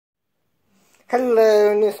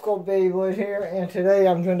Hello, New School Beyblade here, and today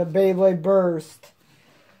I'm doing the Beyblade Burst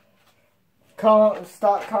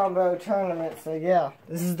stock combo tournament. So yeah,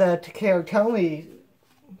 this is the Takeo Tony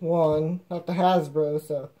one, not the Hasbro.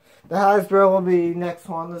 So the Hasbro will be next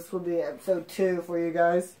one. This will be episode 2 for you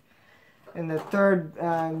guys, and the third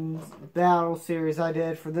battle series I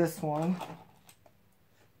did for this one.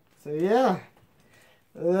 So yeah,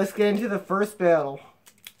 let's get into the first battle.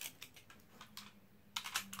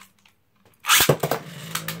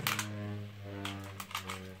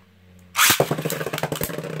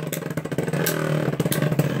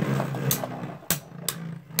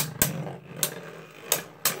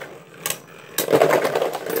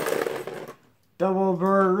 Double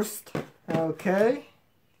burst. Okay.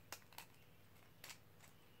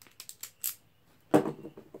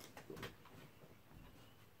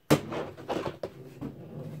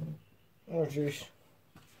 Oh jeez.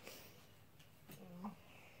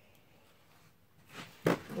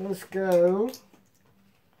 Let's go.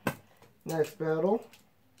 Next battle.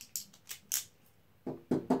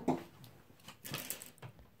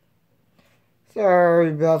 Sorry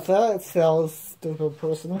about that. It sounds stupid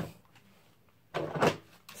personal.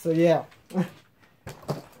 So yeah,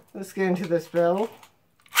 let's get into this battle.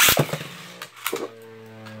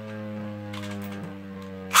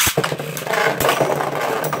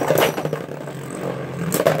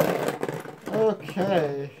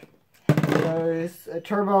 Okay, there's a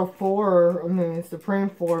Turbo 4, Supreme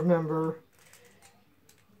 4 member,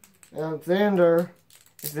 Alexander,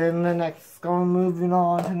 is in the next, moving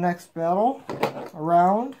on to the next battle,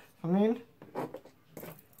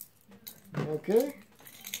 okay.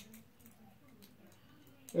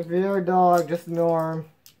 If you're a dog, just ignore him.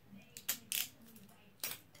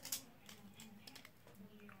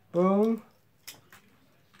 Boom.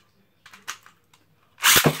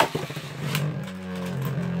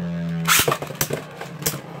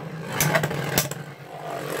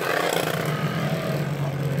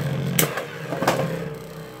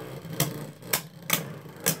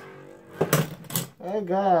 Oh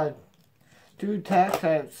god. 2 attack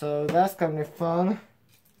types, so that's gonna be fun.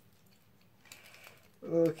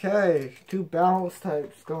 Okay, 2 balance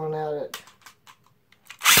types going at it.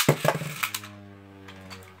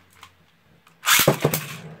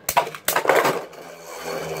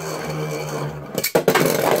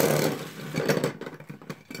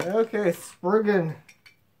 Okay, Spriggan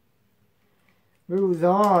moves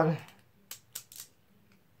on.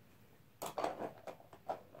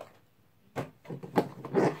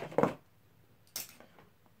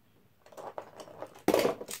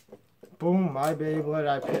 Boom, my Beyblade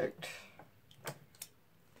I picked.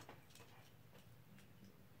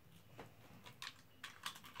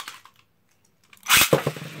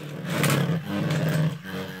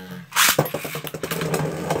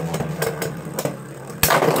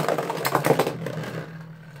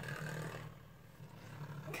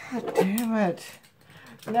 God damn it.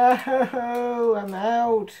 No, I'm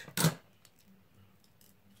out.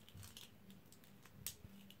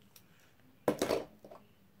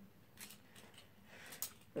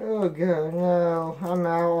 Oh god, no, I'm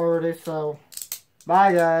out already, so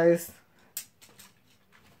bye guys.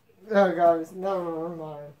 Oh guys, never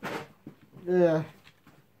mind. Yeah.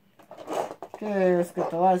 Okay, let's get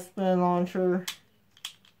the light spin launcher.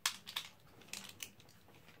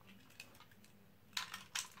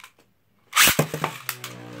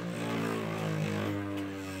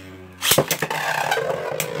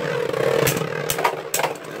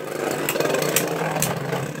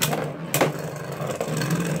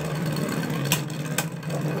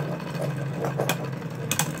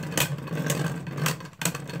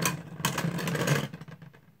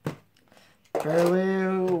 Barely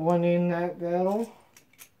winning that battle.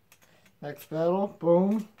 Next battle,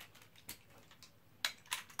 boom.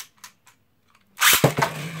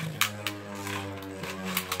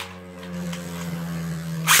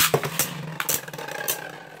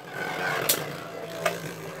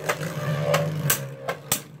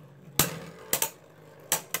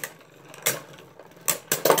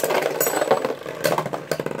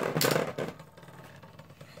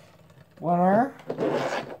 Winner.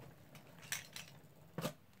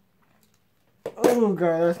 Oh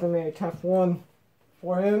god, that's gonna be a tough one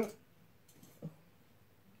for him.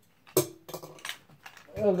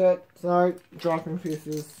 Oh god, sorry, dropping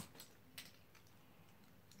pieces.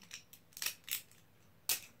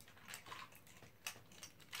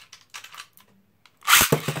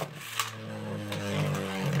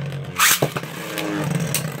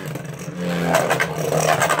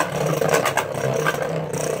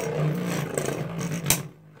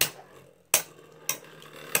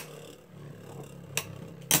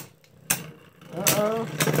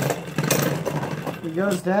 He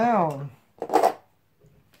goes down. That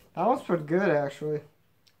was pretty good, actually.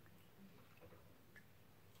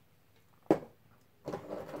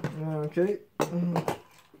 Okay.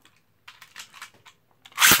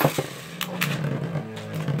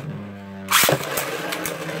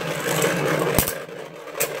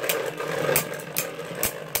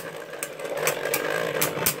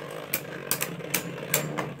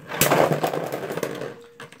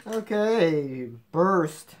 Okay,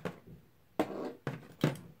 burst.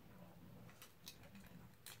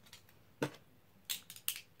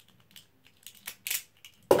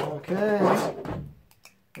 Okay,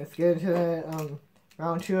 let's get into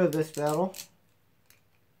round 2 of this battle.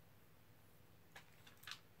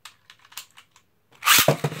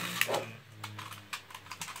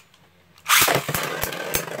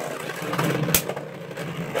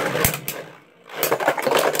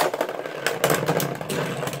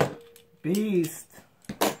 Beast.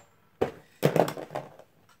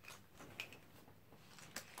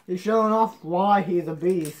 He's showing off why he's a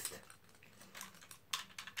beast.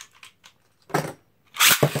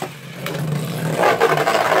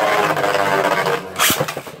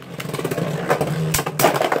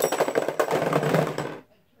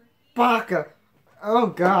 Baka. Oh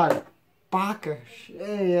God. Baka.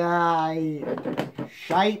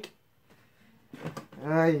 Shite.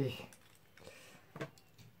 Ay.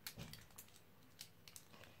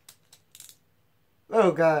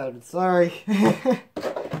 Oh God, sorry. A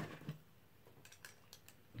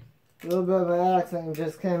little bit of an accent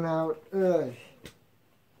just came out. Ugh.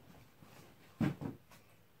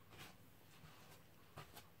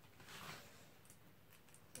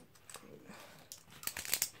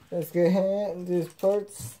 Let's go ahead and do these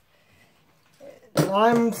parts.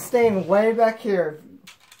 I'm staying way back here.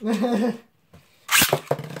 I'm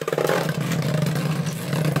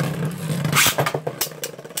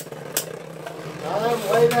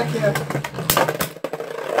way back here.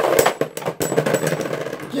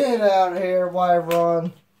 Get out of here,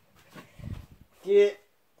 Wyvern. Get.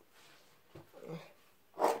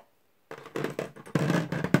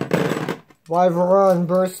 Wyvern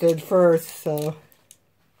bursted first, so.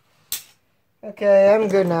 Okay, I'm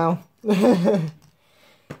good now.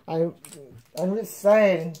 I'm just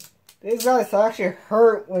saying, these guys actually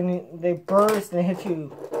hurt when they burst and hit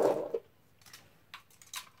you.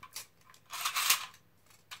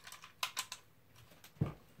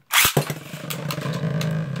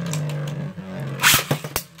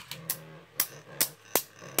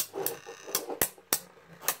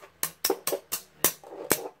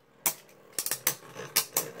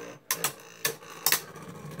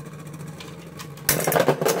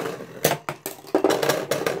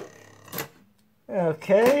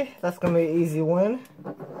 Okay, that's gonna be an easy win.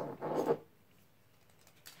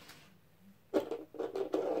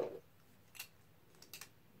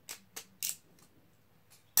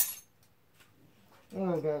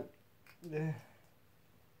 Oh God. Yeah.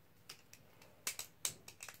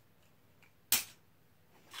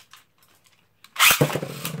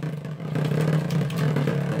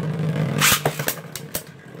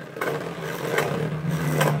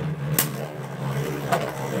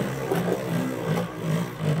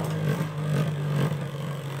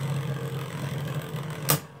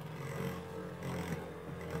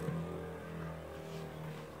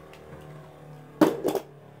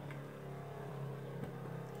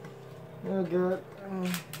 Oh God.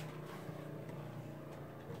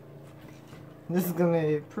 This is gonna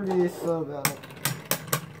be pretty slow battle.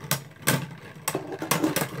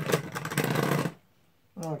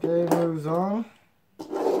 Okay, moves on.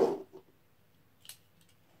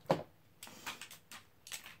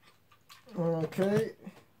 Okay.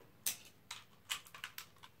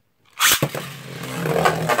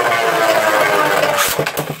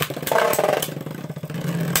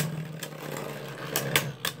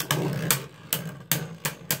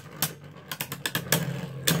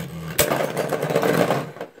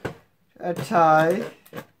 A tie.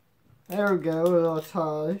 There we go, a little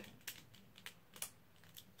tie.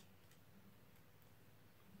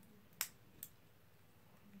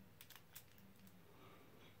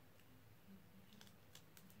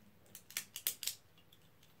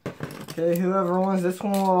 Okay, whoever wins this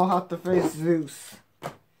one will have to face Zeus.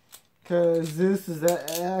 Because Zeus is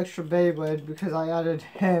the extra Beyblade because I added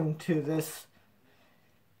him to this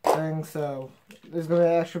thing, so there's going to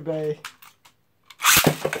be an extra Bey.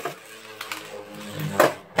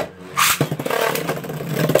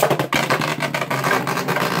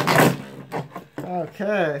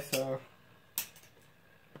 Okay, so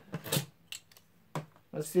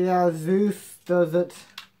let's see how Zeus does it.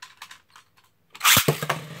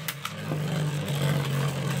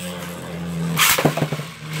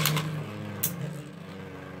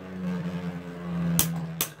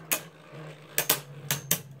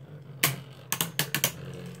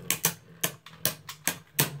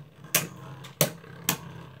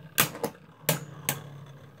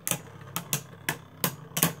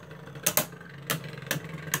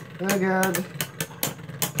 Very good.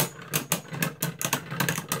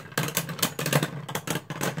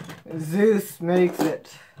 Zeus makes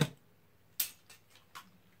it.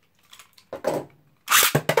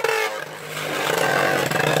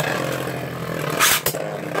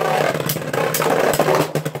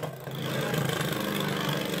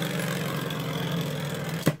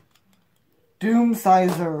 Doom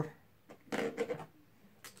Sizer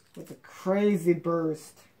with a crazy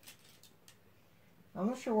burst. I'm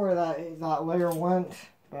not sure where that layer went,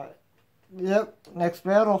 but yep, next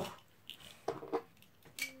battle.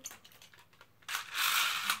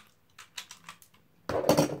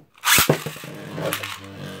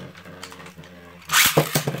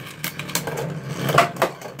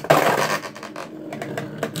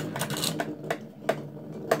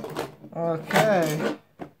 Okay.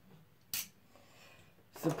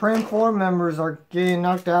 Supreme 4 members are getting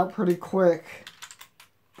knocked out pretty quick.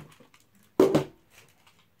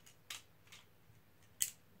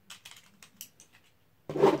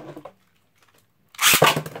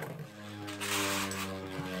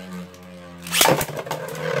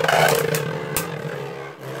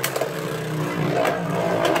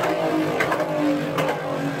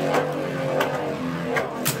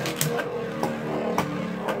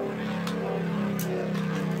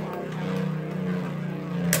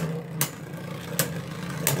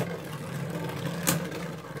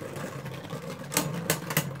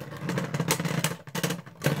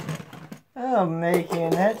 I'm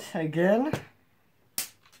making it again.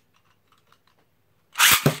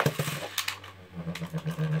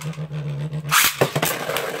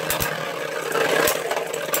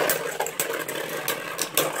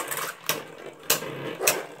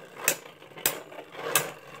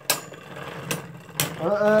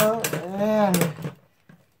 Uh-oh, and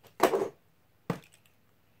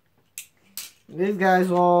these guys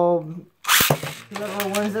will, whoever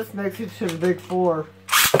wins this makes it to the big four.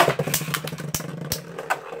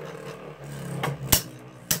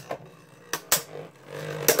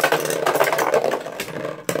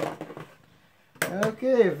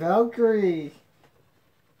 Okay, Valkyrie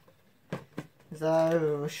is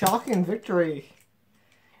a shocking victory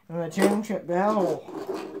in the championship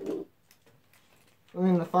battle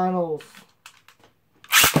in the finals.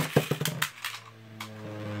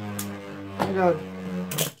 Very good.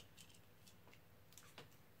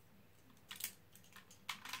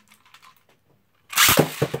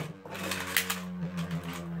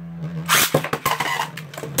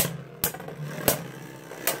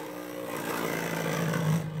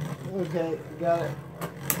 Okay, got it.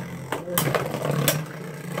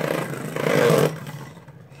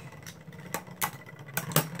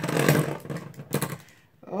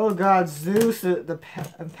 Oh God, Zeus, the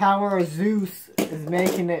power of Zeus is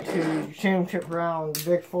making it to championship round, the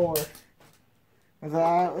big four. Or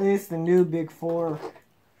at least the new big four.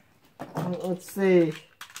 Let's see.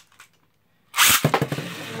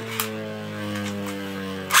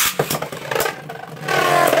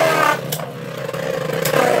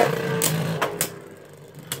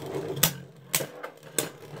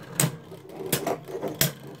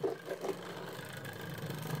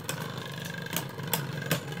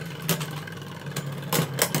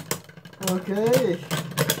 Okay.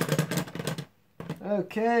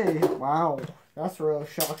 Okay. Wow. That's real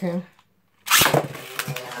shocking.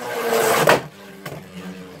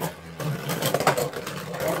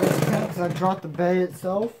 Because I dropped the bay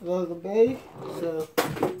itself, the bay. So.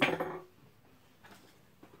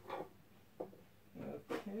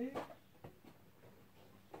 Okay.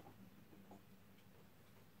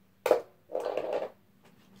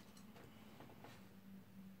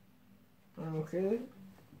 Okay.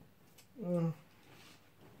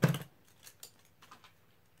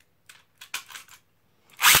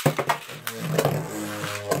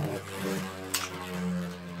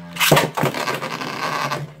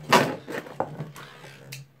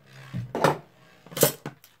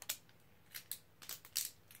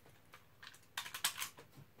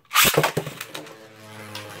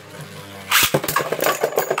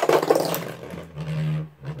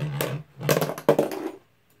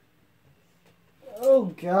 Oh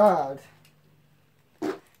God.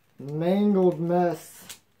 Mangled mess.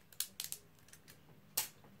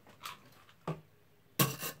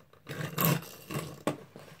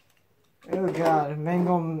 Oh God,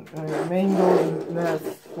 mangled mess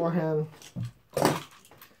for him.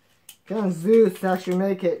 Can Zeus actually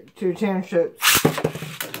make it to championships?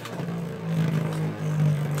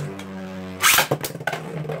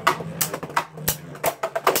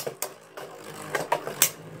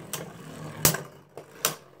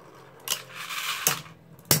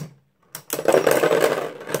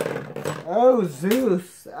 Oh,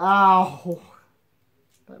 Zeus. Ow.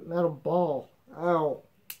 That metal ball. Ow.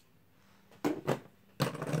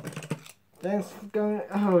 Thanks for going.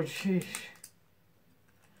 Oh, jeez.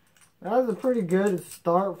 That was a pretty good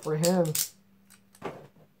start for him.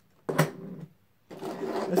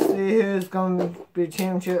 Let's see who's going to be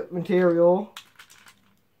championship material.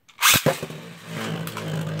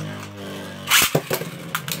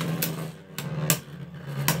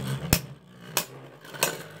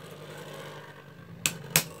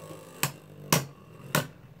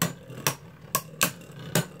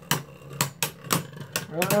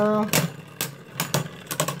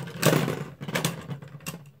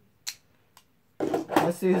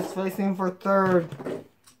 Let's see who's facing for third,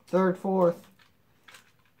 fourth.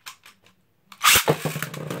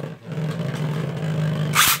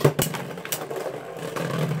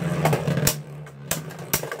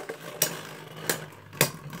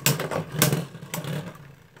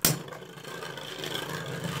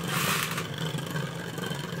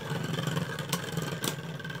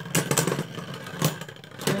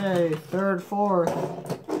 Okay, third, fourth.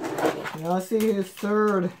 Now let's see who's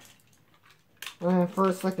third.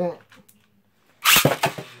 First, second.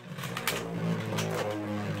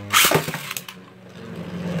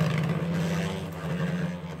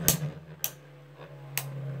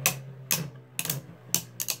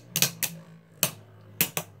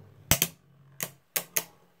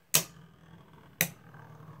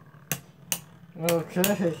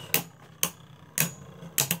 Okay.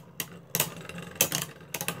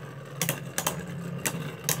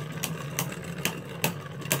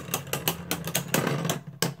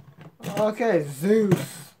 Okay,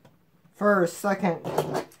 Zeus. First, second,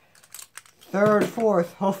 third,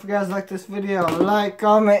 fourth. Hope you guys like this video. Like,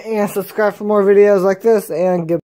 comment, and subscribe for more videos like this. And goodbye.